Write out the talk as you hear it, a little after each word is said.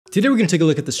Today, we're gonna take a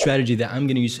look at the strategy that I'm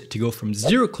gonna use to go from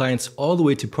 0 clients all the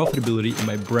way to profitability in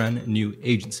my brand new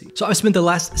agency. So I've spent the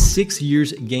last 6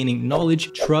 years gaining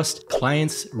knowledge, trust,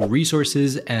 clients,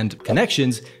 resources, and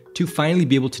connections to finally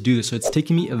be able to do this. So it's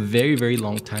taken me a very, very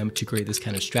long time to create this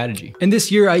kind of strategy. And this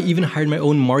year, I even hired my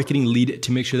own marketing lead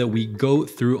to make sure that we go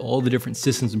through all the different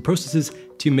systems and processes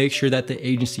to make sure that the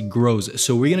agency grows.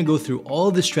 So we're gonna go through all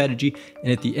this strategy,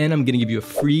 and at the end, I'm gonna give you a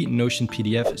free Notion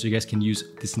PDF so you guys can use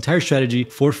this entire strategy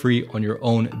for free on your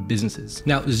own businesses.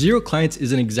 Now, 0 clients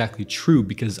isn't exactly true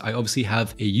because I obviously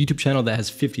have a YouTube channel that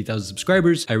has 50,000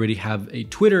 subscribers. I already have a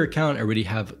Twitter account. I already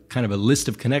have kind of a list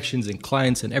of connections and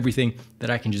clients and everything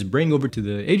that I can just bring over to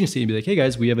the agency and be like, hey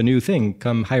guys, we have a new thing.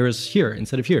 Come hire us here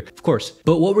instead of here, of course.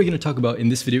 But what we're gonna talk about in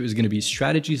this video is gonna be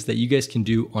strategies that you guys can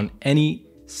do on any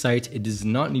site. It does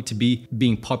not need to be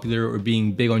being popular or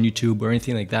being big on YouTube or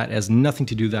anything like that. It has nothing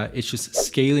to do with that. It's just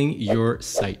scaling your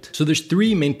site. So there's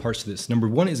 3 main parts to this. Number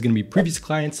 1 is going to be previous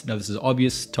clients. Now this is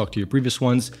obvious. Talk to your previous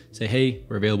ones. Say, hey,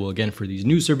 we're available again for these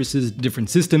new services, different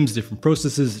systems, different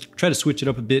processes. Try to switch it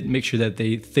up a bit. Make sure that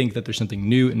they think that there's something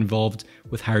new involved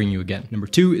with hiring you again. Number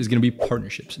 2 is going to be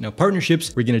partnerships. Now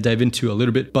partnerships, we're going to dive into a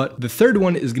little bit, but the third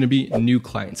one is going to be new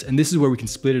clients. And this is where we can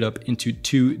split it up into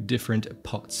 2 different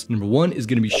pots. Number 1 is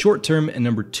going to be short term, and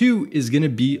number 2 is going to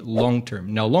be long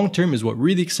term. Now, long term is what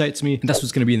really excites me, and that's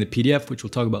what's going to be in the PDF, which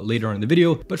we'll talk about later on in the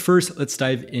video. But first, let's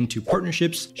dive into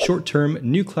partnerships, short term,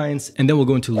 new clients, and then we'll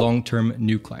go into long term,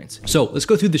 new clients. So let's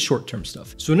go through the short term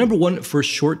stuff. So number 1 for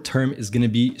short term is going to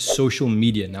be social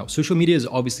media. Now, social media is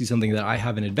obviously something that I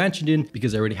have an advantage in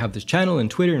because I already have this channel and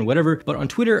Twitter and whatever. But on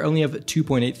Twitter, I only have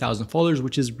 2.8 thousand followers,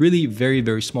 which is really very,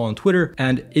 very small on Twitter,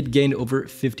 and it gained over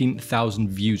 15,000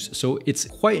 views. So it's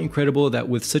quite incredible that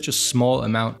with such a small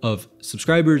amount of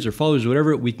subscribers or followers or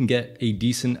whatever, we can get a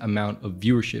decent amount of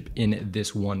viewership in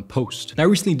this one post. Now, I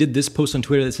recently did this post on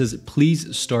Twitter that says,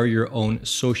 please start your own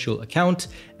social account.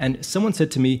 And someone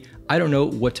said to me, I don't know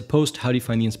what to post. How do you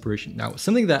find the inspiration? Now,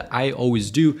 something that I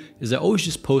always do is I always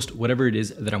just post whatever it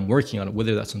is that I'm working on,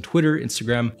 whether that's on Twitter,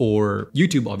 Instagram, or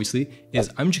YouTube, obviously, is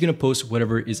I'm just gonna post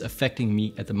whatever is affecting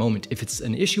me at the moment. If it's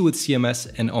an issue with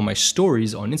CMS and on my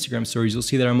stories, on Instagram stories, you'll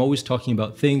see that I'm always talking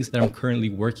about things that I'm currently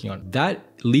working on. That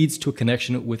leads to a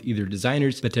connection with either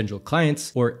designers, potential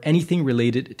clients, or anything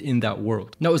related in that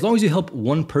world. Now, as long as you help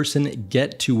one person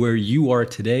get to where you are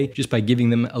today, just by giving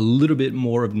them a little bit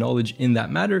more of knowledge in that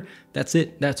matter, that's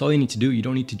it. That's all you need to do. You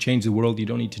don't need to change the world. You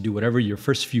don't need to do whatever. Your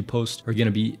first few posts are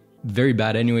gonna be very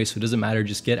bad anyway, so it doesn't matter.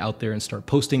 Just get out there and start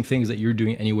posting things that you're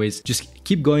doing anyways. Just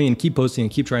keep going and keep posting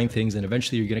and keep trying things, and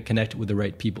eventually you're gonna connect with the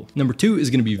right people. Number 2 is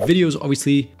gonna be videos.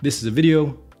 Obviously, this is a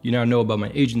video. You now know about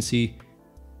my agency.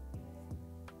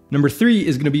 Number 3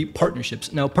 is gonna be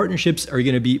partnerships. Now, partnerships are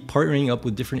gonna be partnering up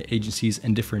with different agencies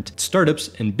and different startups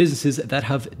and businesses that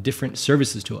have different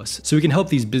services to us. So we can help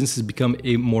these businesses become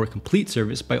a more complete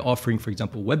service by offering, for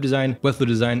example, web design, Webflow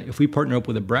design. If we partner up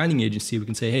with a branding agency, we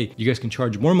can say, hey, you guys can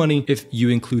charge more money if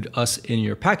you include us in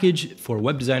your package for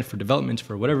web design, for development,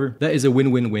 for whatever. That is a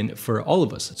win-win-win for all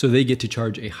of us. So they get to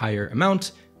charge a higher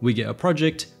amount, we get a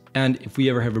project, and if we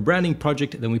ever have a branding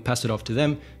project, then we pass it off to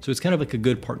them. So it's kind of like a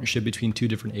good partnership between 2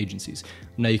 different agencies.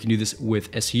 Now you can do this with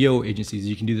SEO agencies.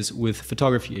 You can do this with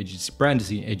photography agencies, brand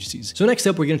design agencies. So next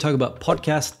up, we're gonna talk about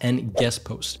podcast and guest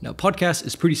posts. Now, podcast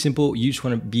is pretty simple. You just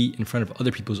wanna be in front of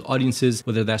other people's audiences,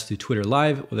 whether that's through Twitter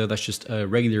Live, whether that's just a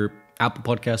regular Apple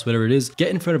Podcast, whatever it is. Get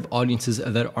in front of audiences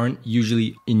that aren't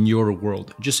usually in your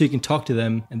world, just so you can talk to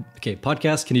them. And okay,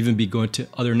 podcasts can even be going to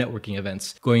other networking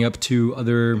events, going up to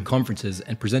other conferences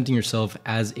and presenting yourself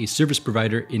as a service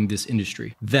provider in this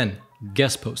industry. Then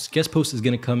guest posts. Guest posts is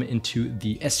going to come into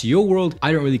the SEO world.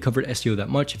 I don't really cover SEO that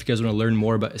much. If you guys want to learn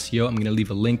more about SEO, I'm going to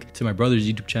leave a link to my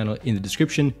brother's YouTube channel in the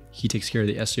description. He takes care of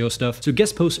the SEO stuff. So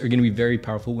guest posts are going to be very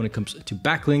powerful when it comes to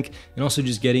backlink and also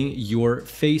just getting your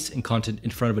face and content in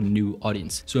front of a new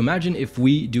audience. So imagine if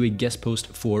we do a guest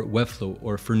post for Webflow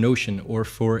or for Notion or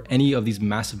for any of these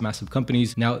massive, massive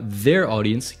companies. Now their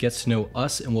audience gets to know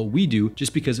us and what we do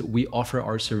just because we offer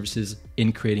our services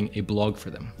in creating a blog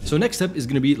for them. So next up is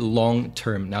going to be long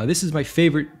term. Now this is my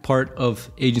favorite part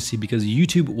of agency because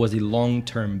YouTube was a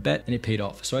long-term bet and it paid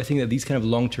off. So I think that these kind of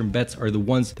long-term bets are the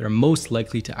ones that are most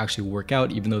likely to actually work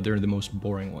out, even though they're the most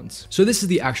boring ones. So this is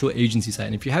the actual agency site.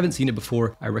 And if you haven't seen it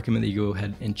before, I recommend that you go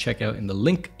ahead and check out in the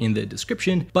link in the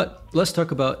description. But let's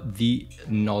talk about the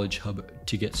Knowledge Hub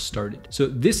to get started. So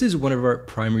this is one of our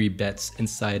primary bets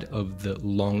inside of the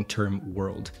long-term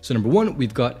world. So number 1,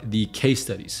 we've got the case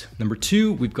studies. Number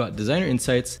 2, we've got designer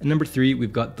insights. And number 3,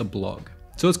 we've got the blog.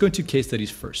 So let's go into case studies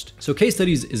first. So case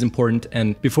studies is important.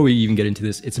 And before we even get into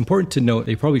this, it's important to note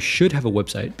they probably should have a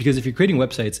website, because if you're creating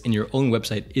websites and your own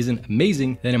website isn't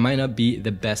amazing, then it might not be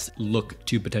the best look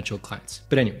to potential clients.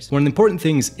 But anyways, one of the important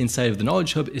things inside of the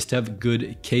Knowledge Hub is to have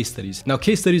good case studies. Now,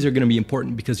 case studies are going to be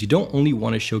important because you don't only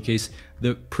want to showcase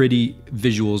the pretty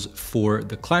visuals for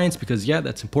the clients, because yeah,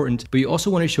 that's important, but you also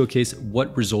want to showcase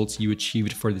what results you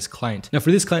achieved for this client. Now,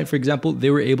 for this client, for example, they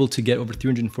were able to get over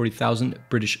 340,000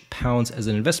 British pounds as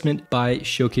an investment by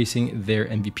showcasing their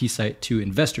MVP site to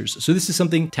investors. So this is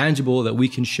something tangible that we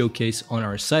can showcase on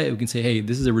our site. We can say, hey,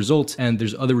 this is a result, and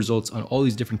there's other results on all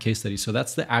these different case studies. So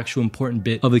that's the actual important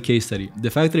bit of the case study.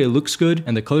 The fact that it looks good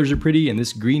and the colors are pretty and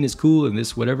this green is cool and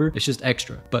this whatever, it's just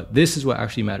extra. But this is what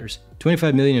actually matters.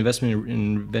 25 million investment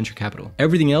in venture capital.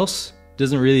 Everything else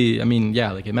doesn't really, I mean,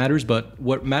 yeah, like it matters, but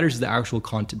what matters is the actual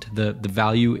content, the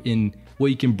value in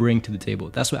what you can bring to the table.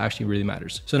 That's what actually really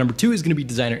matters. So number 2 is going to be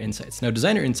designer insights. Now,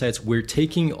 designer insights, we're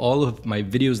taking all of my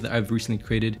videos that I've recently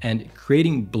created and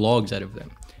creating blogs out of them.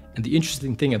 And the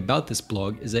interesting thing about this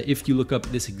blog is that if you look up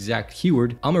this exact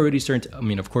keyword, I'm already starting to, I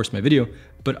mean, of course, my video,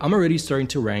 but I'm already starting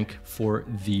to rank for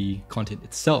the content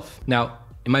itself. Now,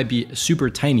 it might be a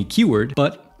super tiny keyword,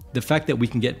 but the fact that we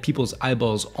can get people's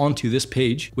eyeballs onto this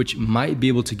page, which might be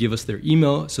able to give us their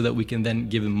email so that we can then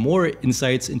give them more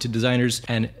insights into designers,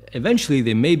 and eventually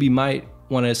they might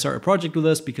want to start a project with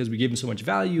us because we gave them so much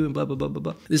value and blah, blah, blah, blah,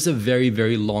 blah. This is a very,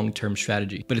 very long-term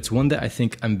strategy, but it's one that I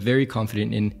think I'm very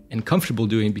confident in and comfortable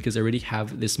doing because I already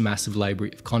have this massive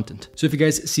library of content. So if you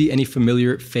guys see any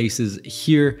familiar faces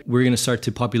here, we're going to start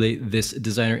to populate this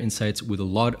designer insights with a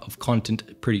lot of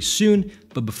content pretty soon.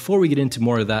 But before we get into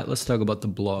more of that, let's talk about the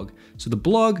blog. So the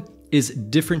blog is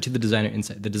different to the designer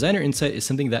insight. The designer insight is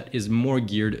something that is more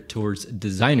geared towards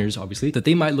designers, obviously, that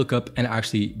they might look up and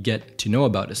actually get to know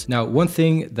about us. Now, one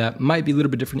thing that might be a little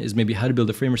bit different is maybe how to build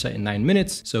a Framer site in 9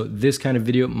 minutes. So this kind of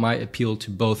video might appeal to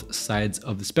both sides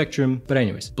of the spectrum. But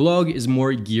anyways, blog is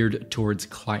more geared towards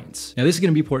clients. Now, this is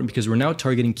going to be important because we're now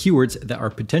targeting keywords that our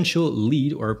potential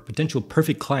lead or potential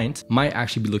perfect client might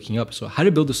actually be looking up. So how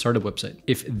to build a startup website.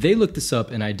 If they look this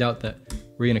up, and I doubt that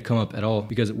we're gonna come up at all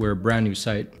because we're a brand new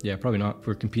site. Yeah, probably not if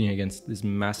we're competing against these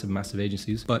massive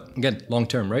agencies. But again, long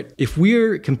term, right? If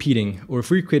we're competing or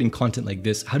if we're creating content like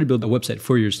this, how to build a website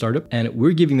for your startup, and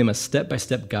we're giving them a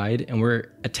step-by-step guide, and we're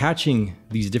attaching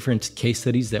these different case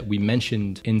studies that we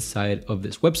mentioned inside of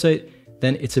this website,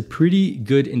 then it's a pretty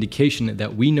good indication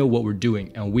that we know what we're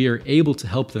doing and we are able to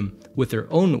help them with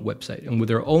their own website and with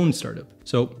their own startup.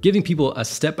 So giving people a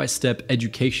step-by-step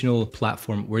educational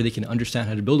platform where they can understand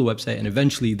how to build a website and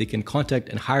eventually they can contact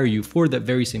and hire you for that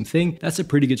very same thing, that's a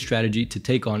pretty good strategy to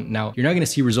take on. Now, you're not gonna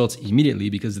see results immediately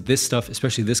because this stuff,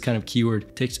 especially this kind of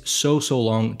keyword, takes so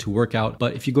long to work out.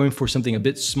 But if you're going for something a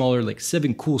bit smaller, like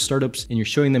 7 cool startups, and you're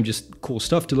showing them just cool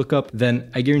stuff to look up,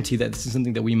 then I guarantee that this is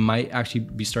something that we might actually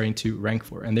be starting to rank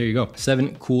for. And there you go,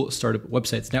 7 cool startup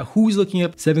websites. Now, who's looking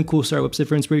up 7 cool startup websites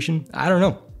for inspiration? I don't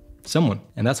know. Someone,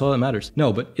 and that's all that matters.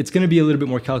 No, but it's going to be a little bit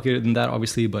more calculated than that,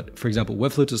 obviously. But for example,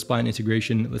 Webflow to spline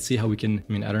integration. Let's see how we can,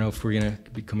 I mean, I don't know if we're going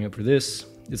to be coming up for this.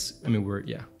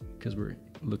 Because we're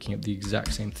looking at the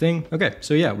exact same thing. Okay,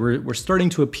 so yeah, we're starting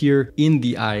to appear in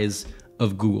the eyes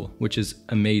of Google, which is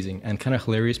amazing and kind of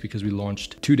hilarious because we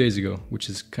launched 2 days ago, which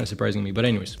is kind of surprising me. But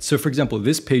anyways, so for example,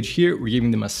 this page here, we're giving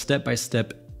them a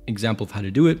step-by-step example of how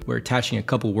to do it. We're attaching a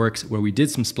couple works where we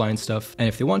did some spline stuff, and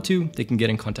if they want to, they can get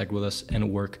in contact with us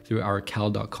and work through our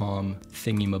cal.com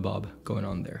thingy-mabob going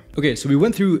on there. Okay, so we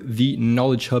went through the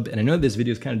Knowledge Hub, and I know this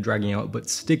video is kind of dragging out, but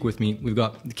stick with me. We've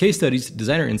got the case studies,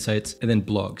 designer insights, and then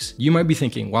blogs. You might be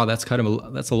thinking, wow, that's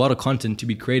a lot of content to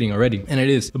be creating already, and it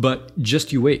is, but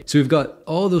just you wait. So we've got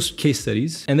all those case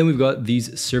studies, and then we've got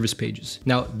these service pages.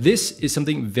 Now, this is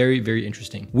something very, very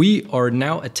interesting. We are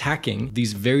now attacking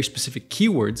these very specific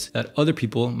keywords that other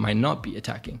people might not be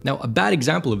attacking. Now, a bad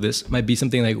example of this might be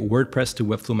something like WordPress to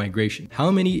Webflow migration. How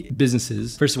many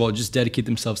businesses, first of all, just dedicate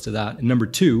themselves to that? And number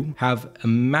 2, have a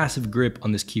massive grip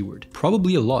on this keyword?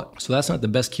 Probably a lot. So that's not the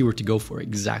best keyword to go for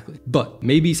exactly. But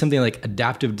maybe something like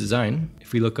adaptive design.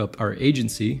 If we look up our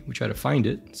agency, we try to find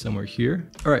it somewhere here.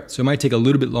 All right, so it might take a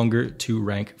little bit longer to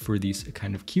rank for these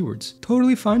kind of keywords.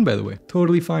 Totally fine, by the way,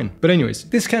 totally fine. But anyways,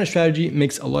 this kind of strategy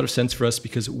makes a lot of sense for us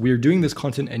because we're doing this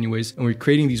content anyways, and we're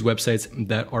creating these websites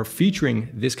that are featuring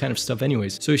this kind of stuff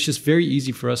anyways. So it's just very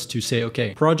easy for us to say,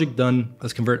 okay, project done.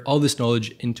 Let's convert all this knowledge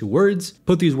into words,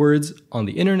 put these words on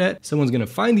the internet. Someone's going to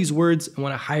find these words and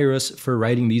want to hire us for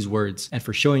writing these words and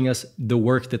for showing us the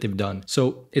work that they've done.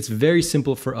 So it's very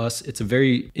simple for us. It's a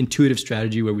very intuitive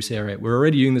strategy where we say, all right, we're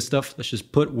already doing this stuff. Let's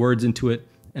just put words into it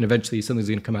and eventually something's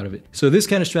gonna come out of it. So this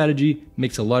kind of strategy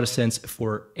makes a lot of sense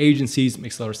for agencies,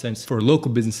 makes a lot of sense for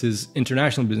local businesses,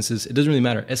 international businesses. It doesn't really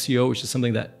matter. SEO is just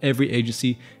something that every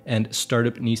agency and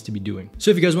startup needs to be doing.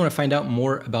 So if you guys wanna find out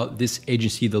more about this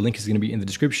agency, the link is gonna be in the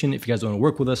description. If you guys wanna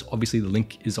work with us, obviously the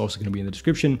link is also gonna be in the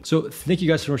description. So thank you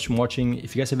guys so much for watching.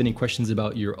 If you guys have any questions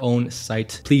about your own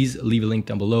site, please leave a link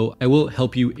down below. I will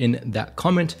help you in that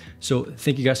comment. So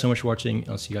thank you guys so much for watching.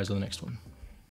 I'll see you guys on the next one.